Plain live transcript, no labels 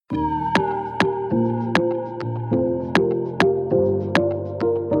This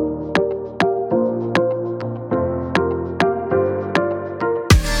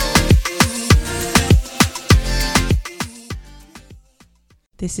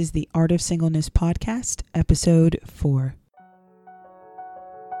is the Art of Singleness podcast, episode 4.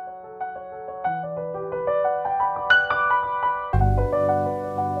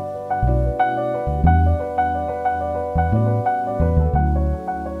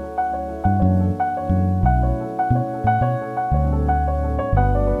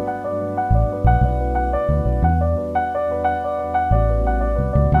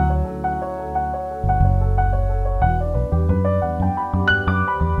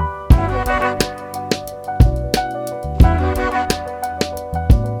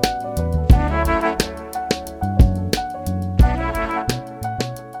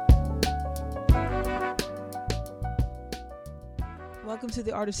 Welcome to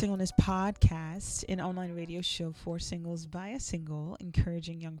the Art of Singleness podcast, an online radio show for singles by a single,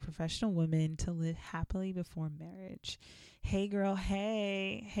 encouraging young professional women to live happily before marriage. Hey girl,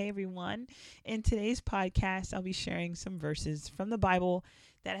 hey everyone. In today's podcast, I'll be sharing some verses from the Bible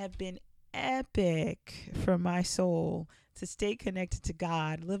that have been epic for my soul to stay connected to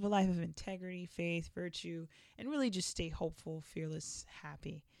God, live a life of integrity, faith, virtue, and really just stay hopeful, fearless,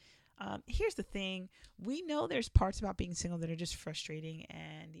 happy. Here's the thing. We know there's parts about being single that are just frustrating,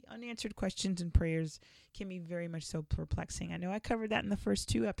 and the unanswered questions and prayers can be very much so perplexing. I know I covered that in the first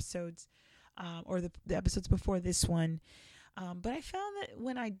 2 episodes, or the episodes before this one. But I found that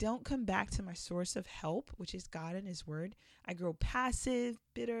when I don't come back to my source of help, which is God and His Word, I grow passive,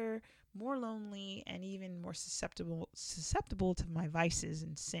 bitter, more lonely, and even more susceptible to my vices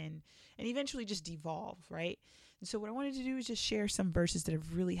and sin, and eventually just devolve, right? And so what I wanted to do is just share some verses that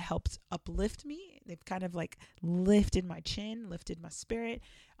have really helped uplift me. They've kind of like lifted my chin, lifted my spirit.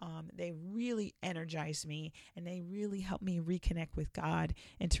 They really energized me, and they really helped me reconnect with God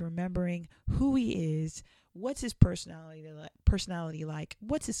and to remembering who He is, what's His personality like,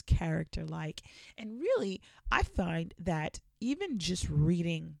 what's His character like. And really, I find that even just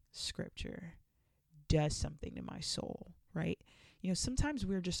reading scripture does something to my soul, right? You know, sometimes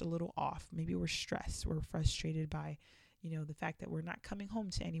we're just a little off. Maybe we're stressed. We're frustrated by, the fact that we're not coming home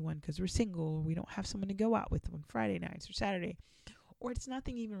to anyone because we're single, or we don't have someone to go out with on Friday nights or Saturday, or it's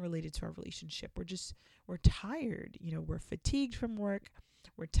nothing even related to our relationship. We're tired. We're fatigued from work.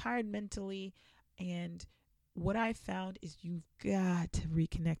 We're tired mentally. And what I found is you've got to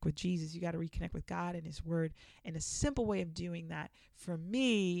reconnect with Jesus. You got to reconnect with God and His Word. And a simple way of doing that, for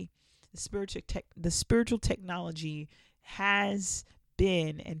me, the spiritual technology has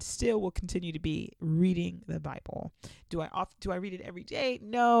been and still will continue to be reading the Bible. Do I read it every day?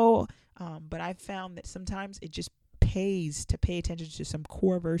 No. But I've found that sometimes it just pays to pay attention to some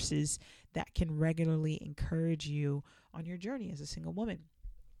core verses that can regularly encourage you on your journey as a single woman.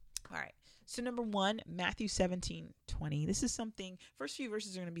 All right. So number 1, Matthew 17:20. This is something, first few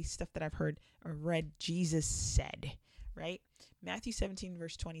verses are going to be stuff that I've heard or read Jesus said, right? Matthew 17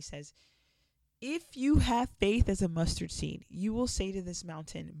 verse 20 says, "If you have faith as a mustard seed, you will say to this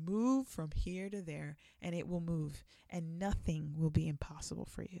mountain, move from here to there, and it will move, and nothing will be impossible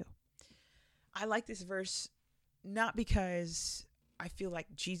for you." I like this verse not because I feel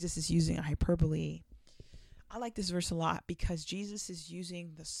like Jesus is using a hyperbole. I like this verse a lot because Jesus is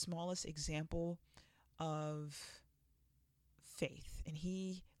using the smallest example of faith, and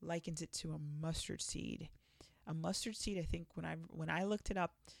He likens it to a mustard seed. A mustard seed, I think when I looked it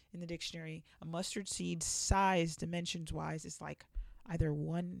up in the dictionary, a mustard seed size, dimensions wise, is like either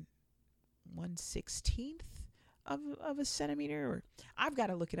 1/16 of a centimeter, or I've got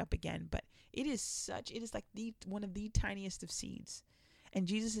to look it up again, but it is like one of the tiniest of seeds. And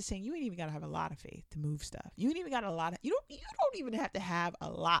Jesus is saying you ain't even got to have a lot of faith to move stuff. You ain't even got you don't even have to have a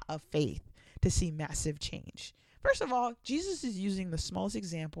lot of faith to see massive change. First of all, Jesus is using the smallest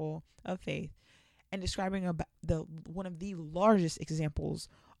example of faith and describing one of the largest examples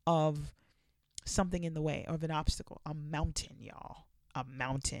of something in the way, of an obstacle, a mountain, y'all. A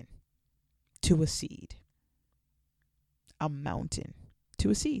mountain to a seed. A mountain to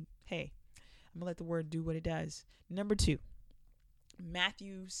a seed. Hey, I'm going to let the word do what it does. Number 2,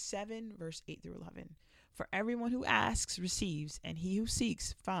 Matthew 7, verse 8 through 11. "For everyone who asks receives, and he who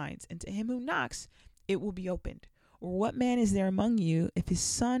seeks finds, and to him who knocks it will be opened. Or what man is there among you, if his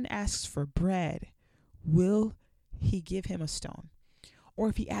son asks for bread, will he give him a stone? Or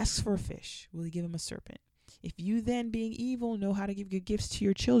if he asks for a fish, will he give him a serpent? If you then, being evil, know how to give good gifts to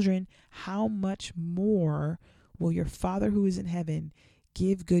your children, how much more will your Father who is in heaven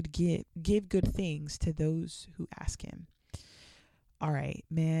give good things to those who ask him?" All right,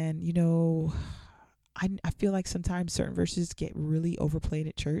 man, I feel like sometimes certain verses get really overplayed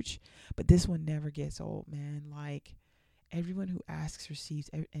at church, but this one never gets old, man. Like, everyone who asks receives,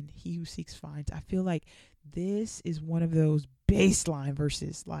 and he who seeks finds. I feel like this is one of those baseline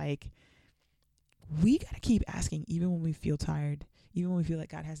verses. Like, we got to keep asking, even when we feel tired, even when we feel like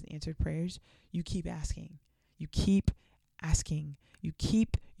God hasn't answered prayers. You keep asking. You keep asking. You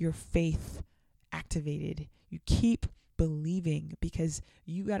keep your faith activated. You keep believing, because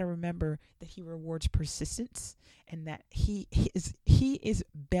you got to remember that he rewards persistence, and that he is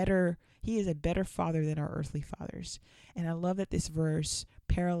better. He is a better father than our earthly fathers. And I love that this verse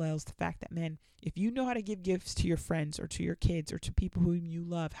parallels the fact that, man, if you know how to give gifts to your friends or to your kids or to people whom you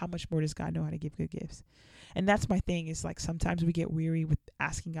love, how much more does God know how to give good gifts? And that's my thing, is like sometimes we get weary with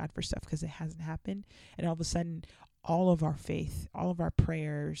asking God for stuff because it hasn't happened. And all of a sudden, all of our faith, all of our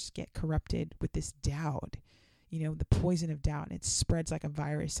prayers get corrupted with this doubt. The poison of doubt, and it spreads like a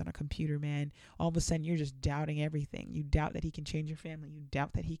virus on a computer, man. All of a sudden, you're just doubting everything. You doubt that he can change your family. You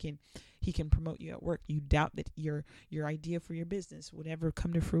doubt that he can promote you at work. You doubt that your idea for your business would ever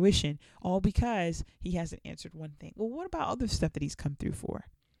come to fruition, all because he hasn't answered one thing. Well, what about other stuff that he's come through for,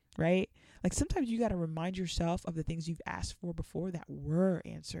 right? Like, sometimes you got to remind yourself of the things you've asked for before that were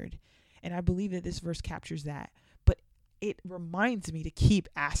answered. And I believe that this verse captures that. But it reminds me to keep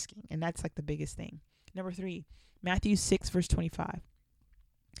asking, and that's like the biggest thing. Number 3, Matthew 6, verse 25.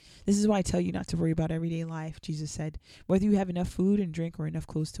 This is why I tell you not to worry about everyday life. Jesus said, whether you have enough food and drink or enough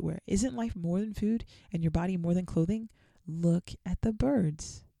clothes to wear. Isn't life more than food and your body more than clothing? Look at the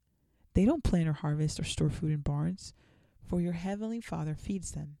birds. They don't plant or harvest or store food in barns, for your heavenly Father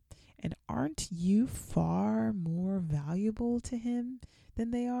feeds them. And aren't you far more valuable to him than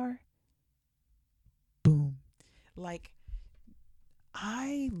they are? Boom. Like,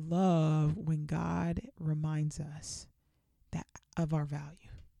 I love when God reminds us that of our value.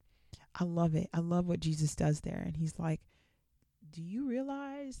 I love it. I love what Jesus does there. And he's like, do you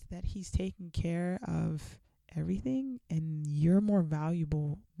realize that he's taking care of everything, and you're more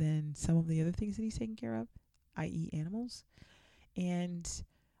valuable than some of the other things that he's taking care of, i.e. animals? And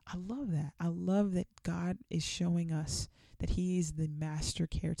I love that. I love that God is showing us that he's the master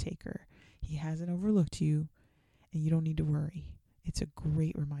caretaker. He hasn't overlooked you, and you don't need to worry. It's a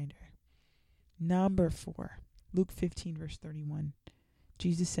great reminder. Number 4, Luke 15, verse 31.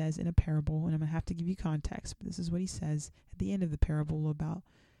 Jesus says in a parable, and I'm going to have to give you context, but this is what he says at the end of the parable about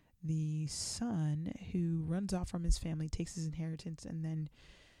the son who runs off from his family, takes his inheritance, and then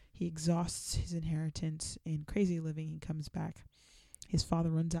he exhausts his inheritance in crazy living. He comes back. His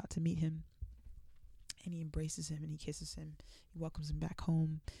father runs out to meet him, and he embraces him and he kisses him. He welcomes him back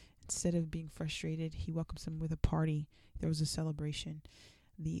home. Instead of being frustrated, he welcomes him with a party. There was a celebration.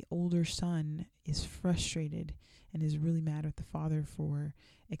 The older son is frustrated and is really mad at the father for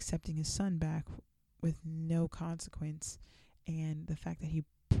accepting his son back with no consequence, and the fact that he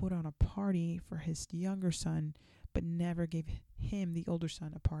put on a party for his younger son but never gave him, the older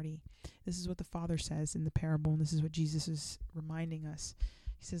son, a party. This is what the father says in the parable, and this is what Jesus is reminding us.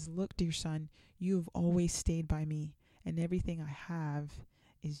 He says, look, dear son, you have always stayed by me, and everything I have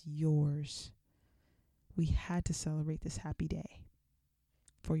is yours. We had to celebrate this happy day,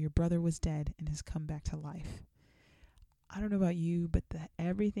 for your brother was dead and has come back to life. I don't know about you, but the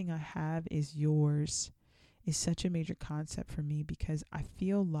everything I have is yours is such a major concept for me, because I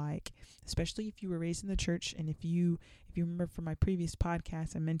feel like, especially if you were raised in the church, and if you remember from my previous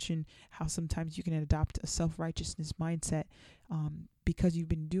podcast, I mentioned how sometimes you can adopt a self-righteousness mindset because you've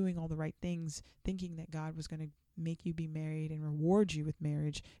been doing all the right things, thinking that God was going to make you be married and reward you with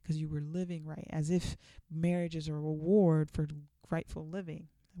marriage because you were living right, as if marriage is a reward for rightful living.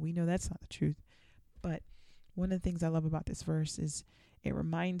 We know that's not the truth. But one of the things I love about this verse is it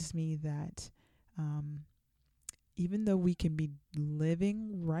reminds me that even though we can be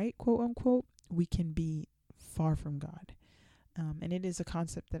living right, quote unquote, we can be far from God. And it is a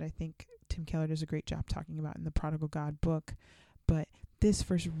concept that I think Tim Keller does a great job talking about in the Prodigal God book. But this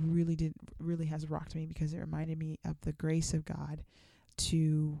verse really has rocked me, because it reminded me of the grace of God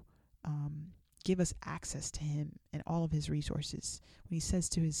to give us access to him and all of his resources. When he says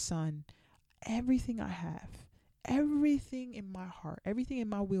to his son, everything I have, everything in my heart, everything in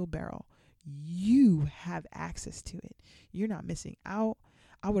my wheelbarrow, you have access to it. You're not missing out.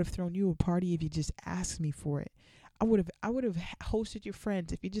 I would have thrown you a party if you just asked me for it. I would have hosted your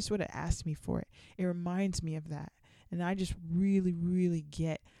friends if you just would have asked me for it. It reminds me of that. And I just really, really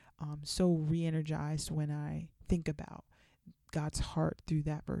get so re-energized when I think about God's heart through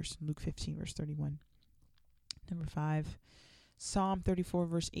that verse, Luke 15, verse 31. Number 5, Psalm 34,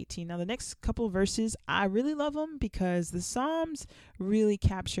 verse 18. Now, the next couple of verses, I really love them because the Psalms really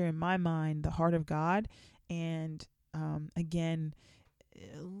capture in my mind the heart of God. And again,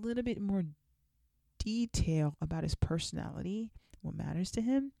 a little bit more detail about his personality, what matters to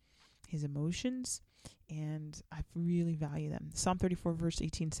him, his emotions, and I really value them. Psalm 34, verse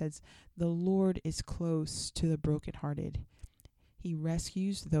 18 says, "The Lord is close to the brokenhearted. He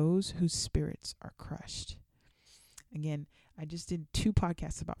rescues those whose spirits are crushed." Again, I just did 2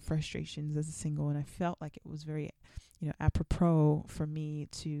 podcasts about frustrations as a single, and I felt like it was very, apropos for me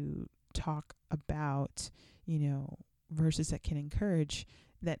to talk about, verses that can encourage,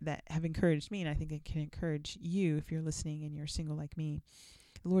 that have encouraged me, and I think it can encourage you if you're listening and you're single like me.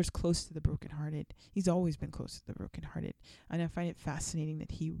 The Lord's close to the brokenhearted. He's always been close to the brokenhearted, and I find it fascinating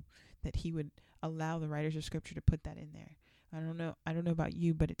that he would allow the writers of Scripture to put that in there. I don't know about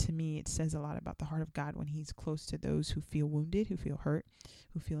you, but to me, it says a lot about the heart of God when he's close to those who feel wounded, who feel hurt,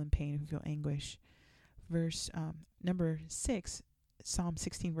 who feel in pain, who feel anguish. Verse number 6, Psalm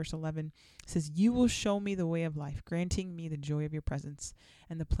 16, verse 11 says, "You will show me the way of life, granting me the joy of your presence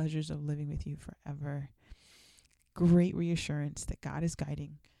and the pleasures of living with you forever." Great reassurance that God is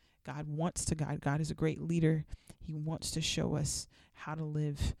guiding. God wants to guide. God is a great leader. He wants to show us how to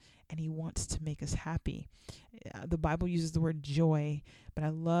live, and he wants to make us happy. The Bible uses the word joy, but I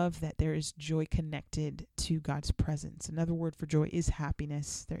love that there is joy connected to God's presence. Another word for joy is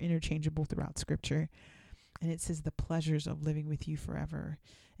happiness. They're interchangeable throughout Scripture. And it says the pleasures of living with you forever.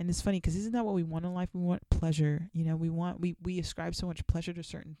 And it's funny because isn't that what we want in life? We want pleasure. We ascribe so much pleasure to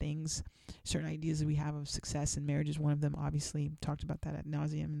certain things, certain ideas that we have of success, and marriage is one of them. Obviously, talked about that ad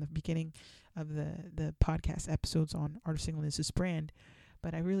nauseum in the beginning of the podcast episodes on Art of Singleness, this brand.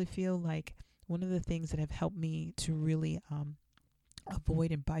 But I really feel like one of the things that have helped me to really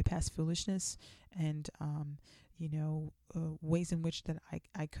avoid and bypass foolishness and ways in which that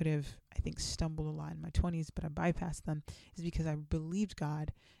I could have, I think, stumbled a lot in my 20s, but I bypassed them, is because I believed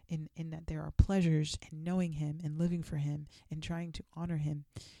God in that there are pleasures in knowing him and living for him and trying to honor him.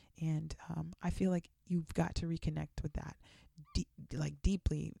 And I feel like you've got to reconnect with that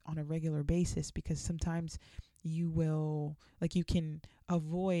deeply on a regular basis, because sometimes you can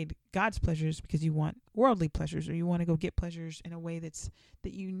avoid God's pleasures because you want worldly pleasures, or you want to go get pleasures in a way that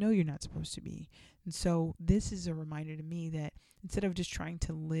you're not supposed to be. And so this is a reminder to me that instead of just trying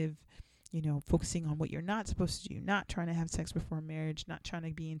to live, focusing on what you're not supposed to do, not trying to have sex before marriage, not trying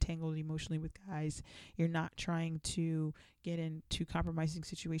to be entangled emotionally with guys, you're not trying to get into compromising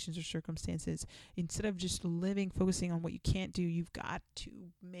situations or circumstances. Instead of just focusing on what you can't do, you've got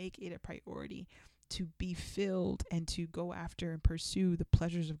to make it a priority to be filled and to go after and pursue the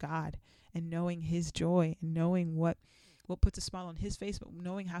pleasures of God, and knowing his joy, and knowing what puts a smile on his face, but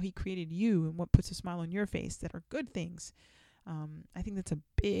knowing how he created you and what puts a smile on your face that are good things. I think that's a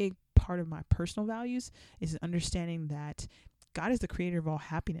big part of my personal values, is understanding that God is the creator of all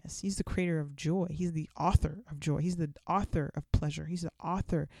happiness. He's the creator of joy. He's the author of joy. He's the author of pleasure. He's the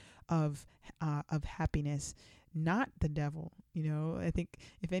author of happiness, not the devil. I think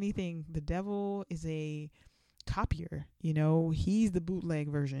if anything, the devil is a copier. He's the bootleg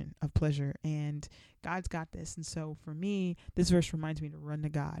version of pleasure, and God's got this. And so for me, this verse reminds me to run to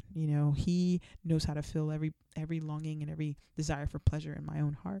God. He knows how to fill every longing and every desire for pleasure in my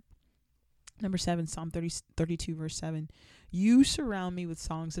own heart. Number 7, Psalm 32, verse 7. "You surround me with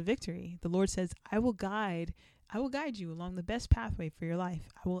songs of victory." The Lord says, I will guide you along the best pathway for your life.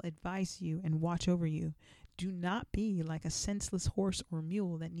 I will advise you and watch over you. Do not be like a senseless horse or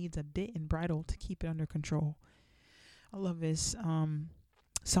mule that needs a bit and bridle to keep it under control. I love this.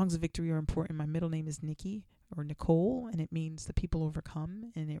 Songs of victory are important. My middle name is Nikki, or Nicole, and it means the people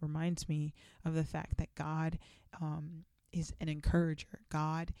overcome. And it reminds me of the fact that God is an encourager.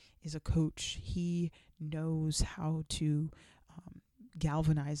 God is a coach. He knows how to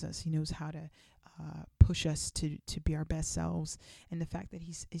galvanize us. He knows how to push us to be our best selves. And the fact that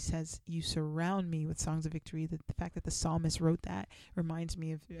he says, "You surround me with songs of victory," the fact that the psalmist wrote that reminds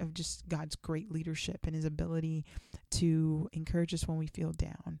me of just God's great leadership and his ability to encourage us when we feel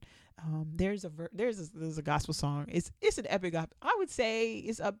down. There's a gospel song. It's an epic. I would say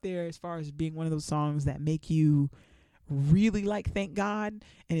it's up there as far as being one of those songs that make you really thank God,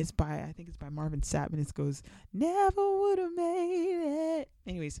 and I think it's by Marvin Sapp, and it goes, "Never would have made it."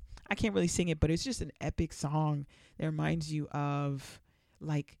 Anyways, I can't really sing it, but it's just an epic song that reminds you of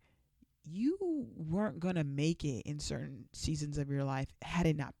you weren't gonna make it in certain seasons of your life had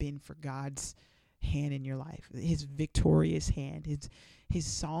it not been for God's hand in your life, his victorious hand, his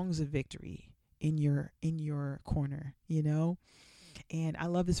songs of victory in your corner. And I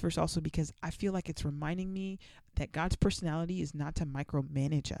love this verse also because I feel like it's reminding me that God's personality is not to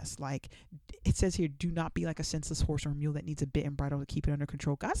micromanage us. Like it says here, do not be like a senseless horse or mule that needs a bit and bridle to keep it under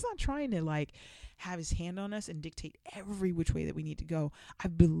control. God's not trying to like have his hand on us and dictate every which way that we need to go. I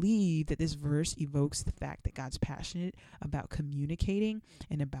believe that this verse evokes the fact that God's passionate about communicating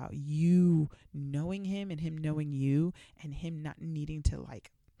and about you knowing him and him knowing you and him not needing to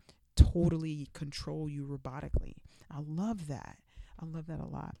like totally control you robotically. I love that. I love that a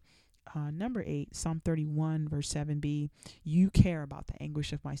lot. Number 8, Psalm 31, verse 7b. You care about the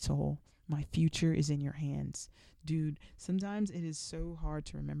anguish of my soul. My future is in your hands. Dude, sometimes it is so hard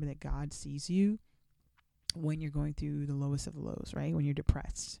to remember that God sees you when you're going through the lowest of the lows, right? When you're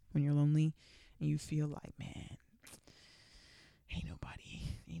depressed, when you're lonely, and you feel like, man, ain't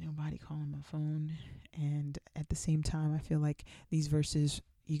nobody calling my phone. And at the same time, I feel like these verses,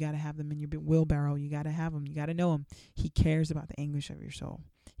 you got to have them in your wheelbarrow. You got to have them. You got to know him. He cares about the anguish of your soul.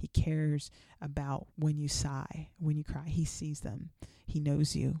 He cares about when you sigh, when you cry. He sees them. He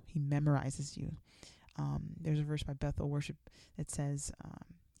knows you. He memorizes you. There's a verse by Bethel Worship that says,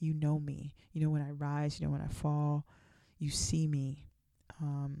 you know me. You know when I rise. You know when I fall. You see me.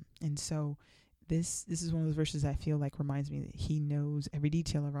 And so this is one of those verses I feel like reminds me that he knows every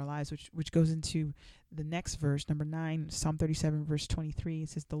detail of our lives, which goes into the next verse, number 9, Psalm 37, verse 23. It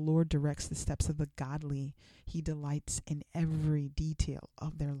says, the Lord directs the steps of the godly. He delights in every detail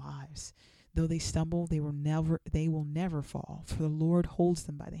of their lives. Though they stumble, they will never fall, for the Lord holds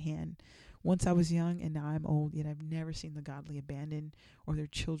them by the hand. Once I was young and now I'm old, yet I've never seen the godly abandoned or their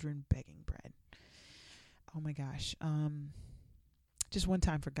children begging bread. Oh my gosh. Just one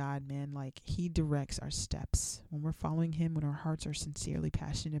time for God, man. Like he directs our steps when we're following him, when our hearts are sincerely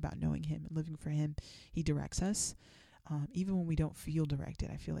passionate about knowing him and living for him. He directs us. Even when we don't feel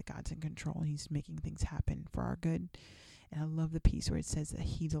directed, I feel like God's in control. He's making things happen for our good. And I love the piece where it says that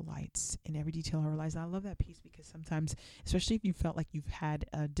he delights in every detail of our lives. And I love that piece because sometimes, especially if you felt like you've had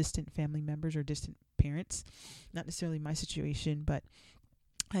distant family members or distant parents, not necessarily my situation, but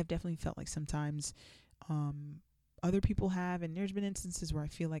I've definitely felt like sometimes other people have, and there's been instances where I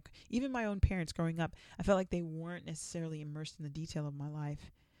feel like even my own parents growing up, I felt like they weren't necessarily immersed in the detail of my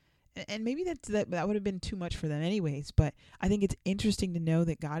life. And maybe that would have been too much for them anyways, but I think it's interesting to know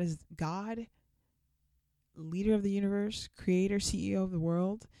that God is God, leader of the universe, creator, CEO of the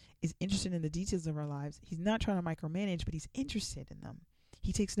world, is interested in the details of our lives. He's not trying to micromanage, but he's interested in them.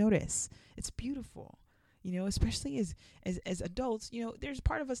 He takes notice. It's beautiful. You know, especially as adults, you know, there's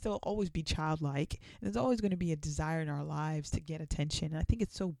part of us that will always be childlike. And there's always going to be a desire in our lives to get attention. And I think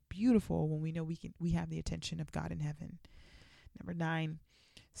it's so beautiful when we know we have the attention of God in heaven. Number 9,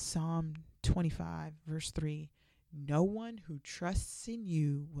 Psalm 25, verse 3. No one who trusts in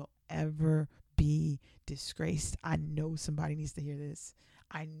you will ever be disgraced. I know somebody needs to hear this.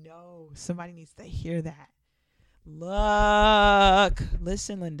 I know somebody needs to hear that. Look,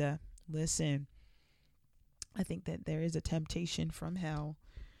 listen, Linda, listen. I think that there is a temptation from hell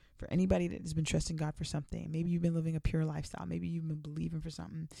for anybody that has been trusting God for something. Maybe you've been living a pure lifestyle. Maybe you've been believing for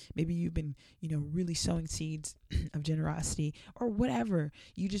something. Maybe you've been, really sowing seeds of generosity or whatever.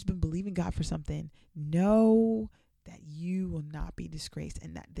 You've just been believing God for something. Know that you will not be disgraced,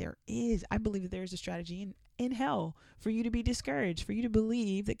 and that I believe that there is a strategy in hell for you to be discouraged, for you to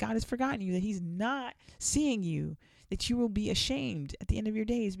believe that God has forgotten you, that he's not seeing you, that you will be ashamed at the end of your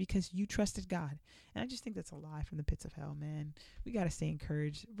days because you trusted God. And I just think that's a lie from the pits of hell, man. We got to stay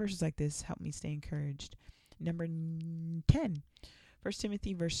encouraged. Verses like this help me stay encouraged. Number 10, 1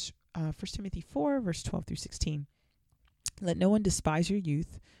 Timothy 4, verse 12 through 16. Let no one despise your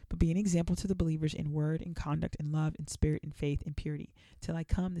youth, but be an example to the believers in word and conduct and love and spirit and faith and purity. Till I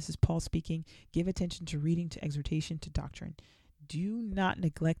come, this is Paul speaking, give attention to reading, to exhortation, to doctrine. Do not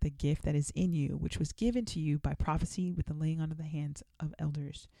neglect the gift that is in you, which was given to you by prophecy with the laying on of the hands of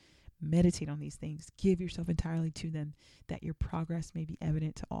elders. Meditate on these things. Give yourself entirely to them, that your progress may be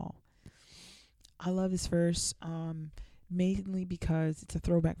evident to all. I love this verse, mainly because it's a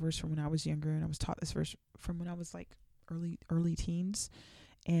throwback verse from when I was younger, and I was taught this verse from when I was like early teens,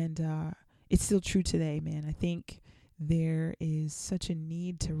 and it's still true today, man. I think there is such a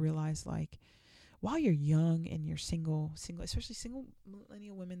need to realize, like, while you're young and you're single, especially single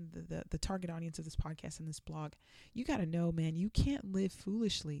millennial women, the target audience of this podcast and this blog, you got to know, man, you can't live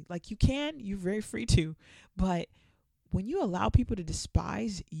foolishly. Like, you're very free to, but when you allow people to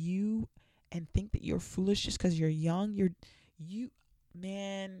despise you and think that you're foolish just because you're young, you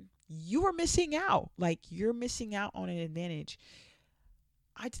are missing out. Like, you're missing out on an advantage.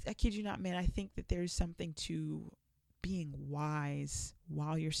 I kid you not, man. I think that there's something to being wise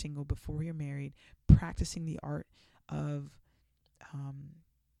while you're single, before you're married, practicing the art of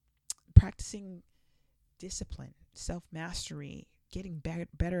practicing discipline, self-mastery, getting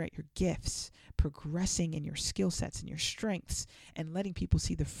better at your gifts, progressing in your skill sets and your strengths, and letting people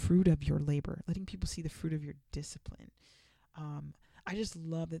see the fruit of your labor, letting people see the fruit of your discipline. I just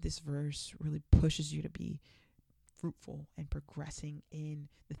love that this verse really pushes you to be fruitful and progressing in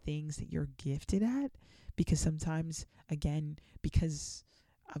the things that you're gifted at, because sometimes, again, because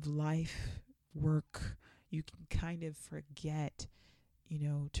of life, work, you can kind of forget,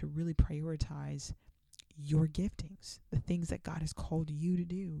 to really prioritize your giftings, the things that God has called you to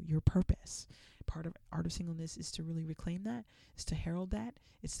do, your purpose. Part of Art of Singleness is to really reclaim that, is to herald that,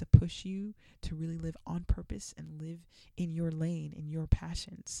 it's to push you to really live on purpose and live in your lane, in your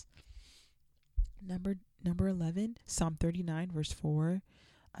passions. Number 11, Psalm 39, verse 4.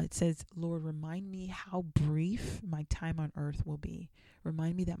 It says, Lord, remind me how brief my time on earth will be.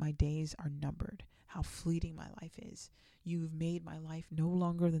 Remind me that my days are numbered, how fleeting my life is. You've made my life no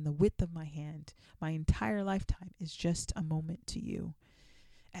longer than the width of my hand. My entire lifetime is just a moment to you.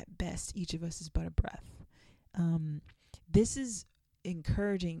 At best, each of us is but a breath. This is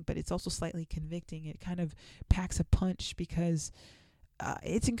encouraging, but it's also slightly convicting. It kind of packs a punch because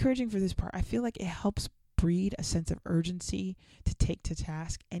it's encouraging for this part. I feel like it helps breed a sense of urgency to take to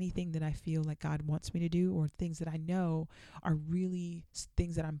task anything that I feel like God wants me to do, or things that I know are really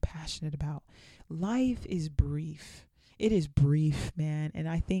things that I'm passionate about. Life is brief. It is brief, man. And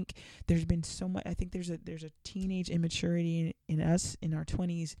I think there's been so much, I think there's a teenage immaturity in us in our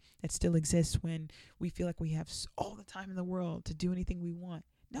 20s that still exists when we feel like we have all the time in the world to do anything we want.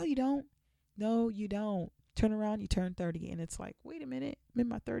 No, you don't. No, you don't. Turn around, you turn 30, and it's like, wait a minute, I'm in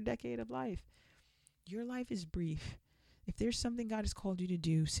my third decade of life. Your life is brief. If there's something God has called you to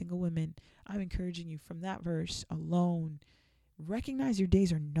do, single women, I'm encouraging you from that verse alone. Recognize your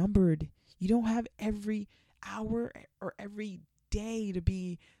days are numbered. You don't have every hour or every day to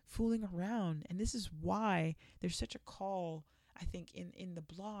be fooling around. And this is why there's such a call, I think, in the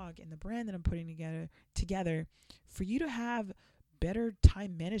blog and the brand that I'm putting together for you to have better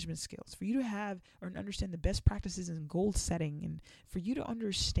time management skills, for you to have or understand the best practices in goal setting, and for you to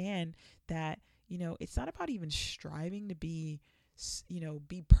understand that, it's not about even striving to be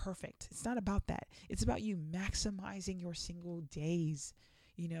perfect. It's not about that. It's about you maximizing your single days.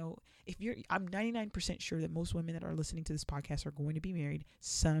 I'm 99% sure that most women that are listening to this podcast are going to be married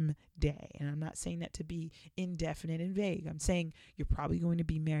someday. And I'm not saying that to be indefinite and vague. I'm saying you're probably going to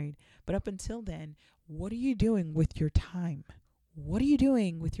be married. But up until then, what are you doing with your time? What are you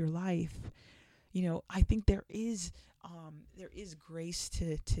doing with your life? I think there is grace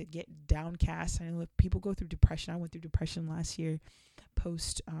to get downcast. I know that people go through depression. I went through depression last year,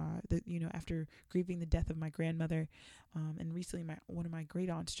 after grieving the death of my grandmother. And recently one of my great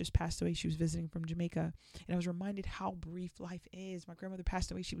aunts just passed away. She was visiting from Jamaica, and I was reminded how brief life is. My grandmother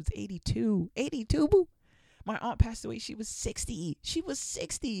passed away. She was 82, boo. My aunt passed away. She was 60.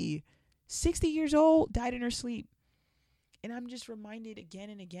 60 years old, died in her sleep. And I'm just reminded again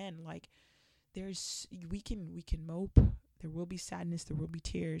and again, like, we can mope. There will be sadness. There will be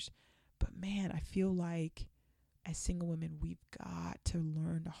tears. But man, I feel like as single women, we've got to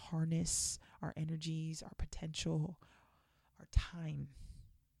learn to harness our energies, our potential, our time,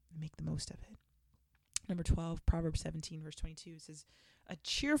 and make the most of it. Number 12, Proverbs 17, verse 22 says, a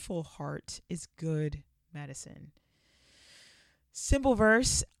cheerful heart is good medicine. Simple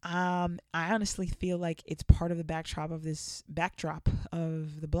verse. I honestly feel like it's part of the backdrop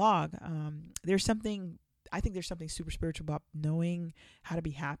of the blog. I think there's something super spiritual about knowing how to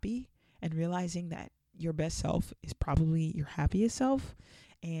be happy and realizing that your best self is probably your happiest self.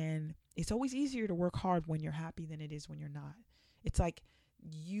 And it's always easier to work hard when you're happy than it is when you're not. It's like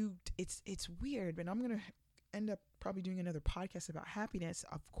it's weird, but I'm going to end up probably doing another podcast about happiness.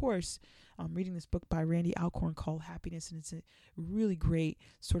 Of course, I'm reading this book by Randy Alcorn called Happiness, and it's a really great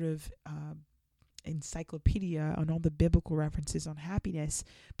sort of encyclopedia on all the biblical references on happiness.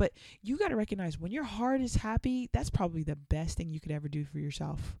 But you got to recognize when your heart is happy, that's probably the best thing you could ever do for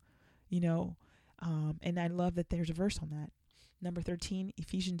yourself, and I love that there's a verse on that. Number 13,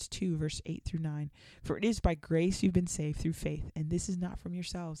 Ephesians 2, verse 8 through 9. For it is by grace you've been saved through faith, and this is not from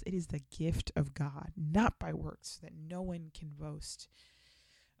yourselves. It is the gift of God, not by works, that no one can boast.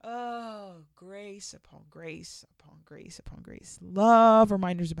 Oh, grace upon grace upon grace upon grace. Love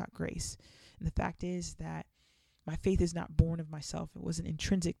reminders about grace. And the fact is that my faith is not born of myself. It wasn't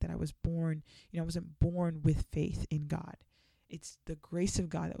intrinsic that I was born. I wasn't born with faith in God. It's the grace of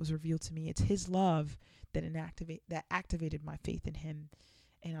God that was revealed to me. It's His love that activated my faith in Him.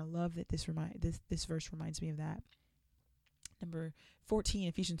 And I love that this verse reminds me of that. Number 14,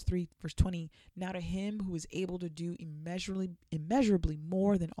 Ephesians 3, verse 20. Now to him who is able to do immeasurably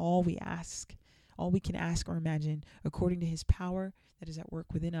more than all we can ask or imagine, according to his power that is at work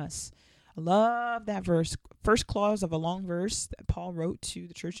within us. I love that verse. First clause of a long verse that Paul wrote to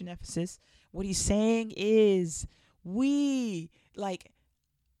the church in Ephesus. What he's saying is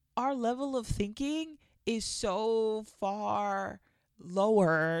our level of thinking is so far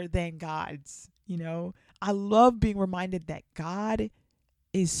lower than God's. I love being reminded that God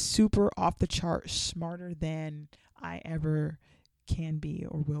is super off the chart smarter than I ever can be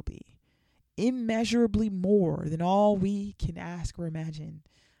or will be. Immeasurably more than all we can ask or imagine.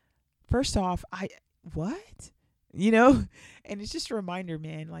 First off, what? And it's just a reminder,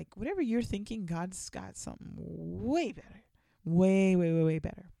 man, like whatever you're thinking, God's got something way better. Way, way, way, way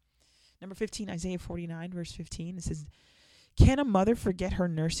better. Number 15, Isaiah 49, verse 15. It says, can a mother forget her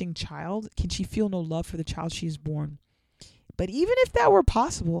nursing child? Can she feel no love for the child she has born? But even if that were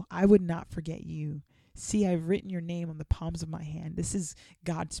possible, I would not forget you. See, I've written your name on the palms of my hand. This is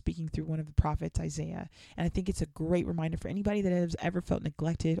God speaking through one of the prophets, Isaiah. And I think it's a great reminder for anybody that has ever felt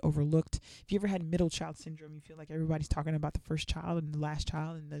neglected, overlooked. If you ever had middle child syndrome, you feel like everybody's talking about the first child and the last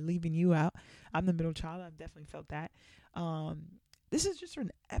child and they're leaving you out. I'm the middle child. I've definitely felt that. This is just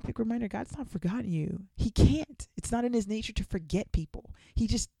an epic reminder. God's not forgotten you. He can't. It's not in his nature to forget people. He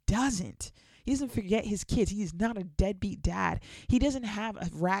just doesn't. He doesn't forget his kids. He is not a deadbeat dad. He doesn't have a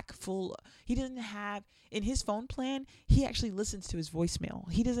rack full. He doesn't have, in his phone plan, he actually listens to his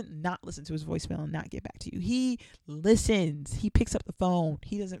voicemail. He doesn't not listen to his voicemail and not get back to you. He listens. He picks up the phone.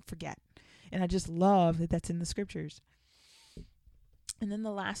 He doesn't forget. And I just love that that's in the scriptures. And then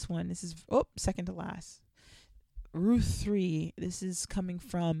the last one, this is, second to last. Ruth 3, this is coming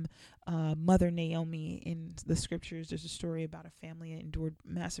from Mother Naomi in the scriptures. There's a story about a family that endured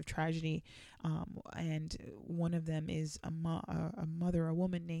massive tragedy, and one of them is a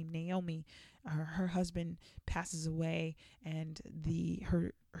woman named Naomi. Her husband passes away, and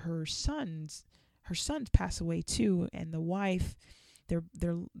her sons pass away too. And the wife,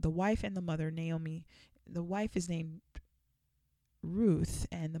 the wife and the mother, Naomi. The wife is named Ruth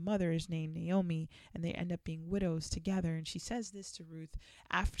and the mother is named Naomi, and they end up being widows together. And she says this to Ruth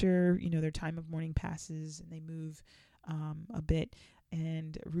after their time of mourning passes and they move a bit,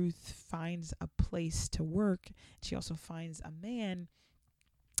 and Ruth finds a place to work. She also finds a man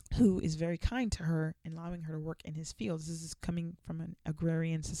who is very kind to her and allowing her to work in his fields. This is coming from an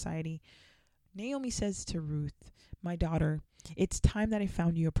agrarian society. Naomi says to Ruth, my daughter, it's time that I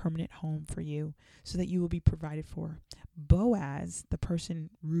found you a permanent home for you so that you will be provided for. Boaz, the person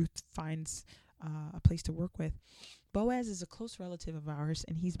Ruth finds a place to work with, Boaz is a close relative of ours,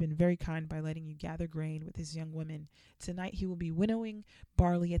 and he's been very kind by letting you gather grain with his young women. Tonight he will be winnowing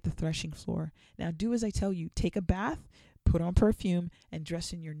barley at the threshing floor. Now do as I tell you. Take a bath, put on perfume, and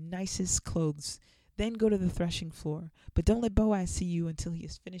dress in your nicest clothes. Then go to the threshing floor. But don't let Boaz see you until he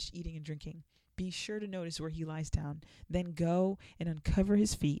has finished eating and drinking. Be sure to notice where he lies down. Then go and uncover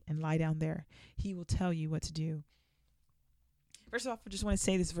his feet and lie down there. He will tell you what to do. First off, I just want to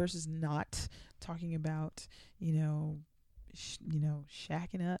say this verse is not talking about,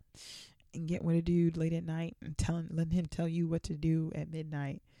 shacking up and getting with a dude late at night and letting him tell you what to do at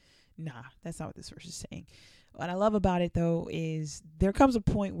midnight. Nah, that's not what this verse is saying. What I love about it, though, is there comes a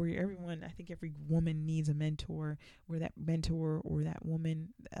point where I think every woman needs a mentor, where that mentor or that woman,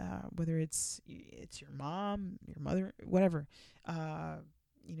 whether it's your mom, your mother, whatever, a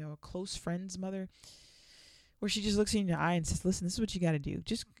close friend's mother, where she just looks in your eye and says, listen, this is what you got to do.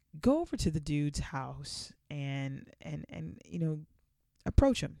 Just go over to the dude's house and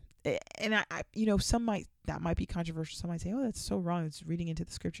approach him. And that might be controversial. Some might say, oh, that's so wrong. It's reading into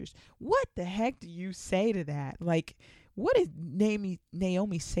the scriptures. What the heck do you say to that? Like, what did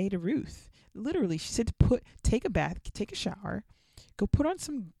Naomi say to Ruth? Literally, she said to take a bath, take a shower, go put on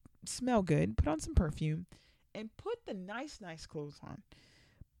smell good, put on some perfume, and put the nice clothes on.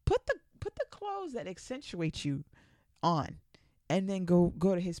 Put the clothes that accentuate you on, and then go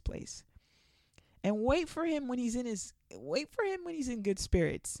to his place. And wait for him when he's in good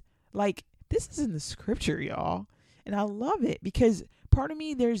spirits. Like, this is in the scripture, y'all. And I love it because part of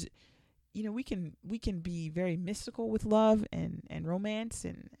me, there's, we can be very mystical with love and romance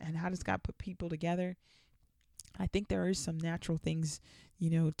and how does God put people together. I think there is some natural things,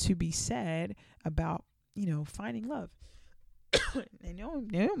 to be said about, finding love. And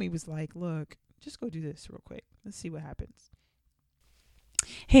Naomi was like, look, just go do this real quick. Let's see what happens.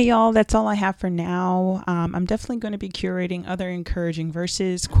 Hey, y'all, that's all I have for now. I'm definitely going to be curating other encouraging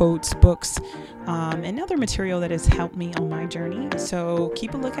verses, quotes, books, and other material that has helped me on my journey. So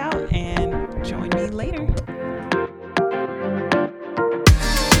keep a lookout and join me later.